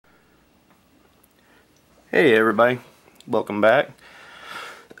Hey everybody, welcome back.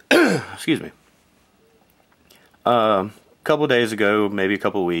 Excuse me. A couple days ago, maybe a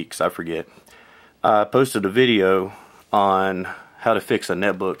couple weeks, I forget, I posted a video on how to fix a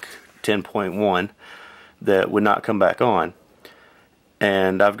Netbook 10.1 that would not come back on.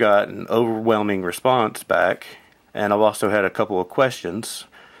 And I've got an overwhelming response back, and I've also had a couple of questions,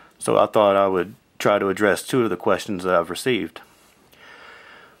 so I thought I would try to address two of the questions that I've received.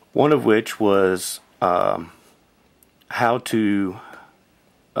 One of which was how to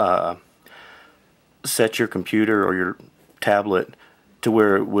set your computer or your tablet to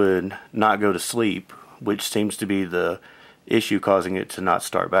where it would not go to sleep, which seems to be the issue causing it to not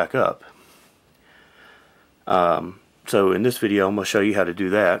start back up. So in this video I'm going to show you how to do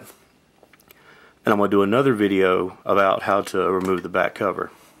that, and I'm going to do another video about how to remove the back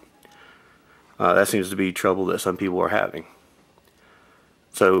cover. That seems to be trouble that some people are having.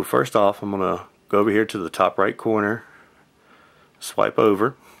 So first off, I'm going to go over here to the top right corner, swipe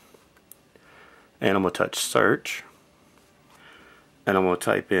over, and I'm going to touch search, and I'm going to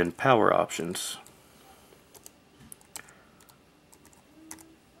type in power options.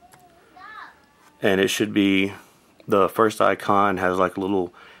 And it should be, the first icon has like a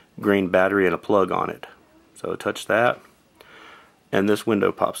little green battery and a plug on it. So touch that, and this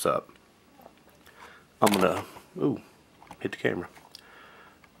window pops up. I'm going to hit the camera.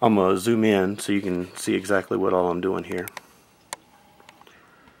 I'm going to zoom in so you can see exactly what all I'm doing here.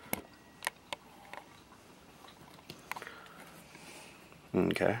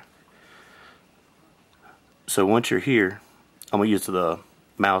 Okay. So once you're here, I'm going to use the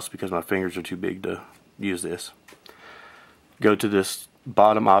mouse because my fingers are too big to use this. Go to this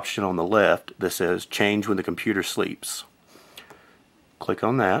bottom option on the left that says change when the computer sleeps. Click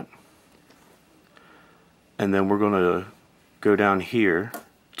on that. And then we're going to go down here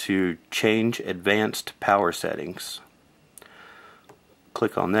to change advanced power settings.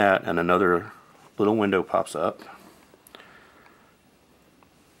 Click on that and another little window pops up.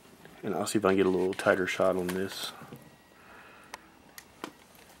 And I'll see if I can get a little tighter shot on this.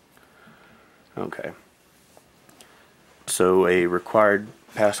 Okay. So a required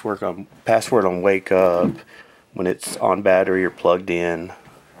password on wake up, when it's on battery or plugged in.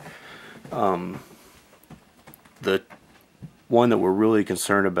 The one that we're really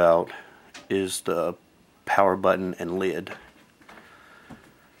concerned about is the power button and lid.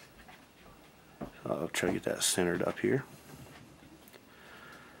 I'll try to get that centered up here.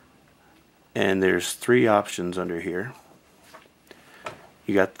 And there's three options under here.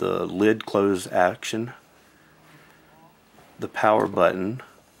 You got the lid close action, the power button,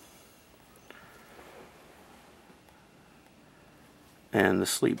 and the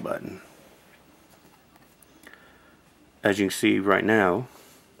sleep button. As you can see right now,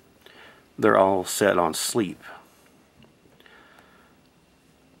 they're all set on sleep.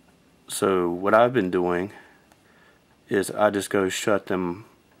 So what I've been doing is I just go shut them,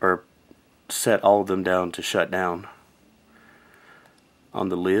 or set all of them down to shut down on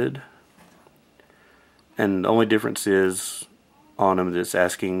the lid. And the only difference is on them that's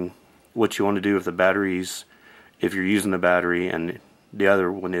asking what you want to do if the batteries, if you're using the battery, and the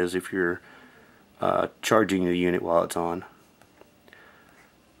other one is if you're charging the unit while it's on.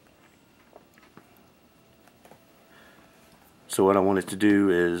 So what I want it to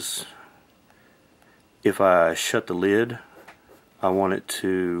do is, if I shut the lid, I want it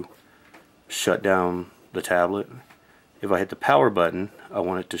to shut down the tablet. If I hit the power button, I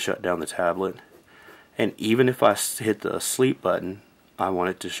want it to shut down the tablet. And even if I hit the sleep button, I want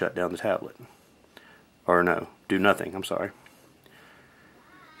it to shut down the tablet. Or no, do nothing, I'm sorry.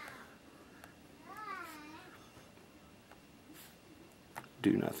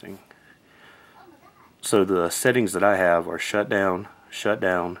 Do nothing. So the settings that I have are shut down, shut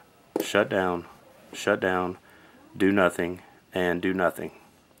down, shut down, shut down, do nothing, and do nothing.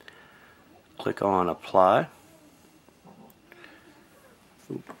 Click on apply.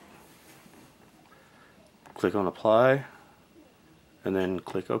 Click on apply, and then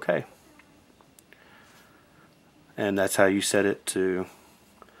click OK. And that's how you set it to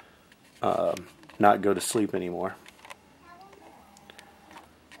not go to sleep anymore.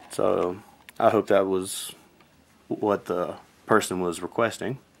 So I hope that was what the person was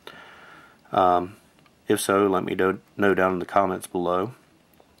requesting. If so, let me know down in the comments below.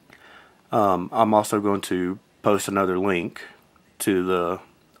 I'm also going to post another link to the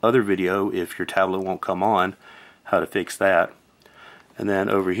other video if your tablet won't come on, how to fix that. And then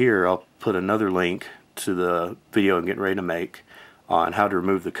over here I'll put another link to the video I'm getting ready to make on how to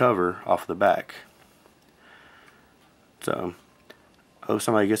remove the cover off the back. So I hope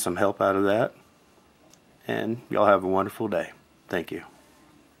somebody gets some help out of that. and y'all have a wonderful day. Thank you.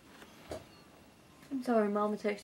 I'm sorry, Mama texted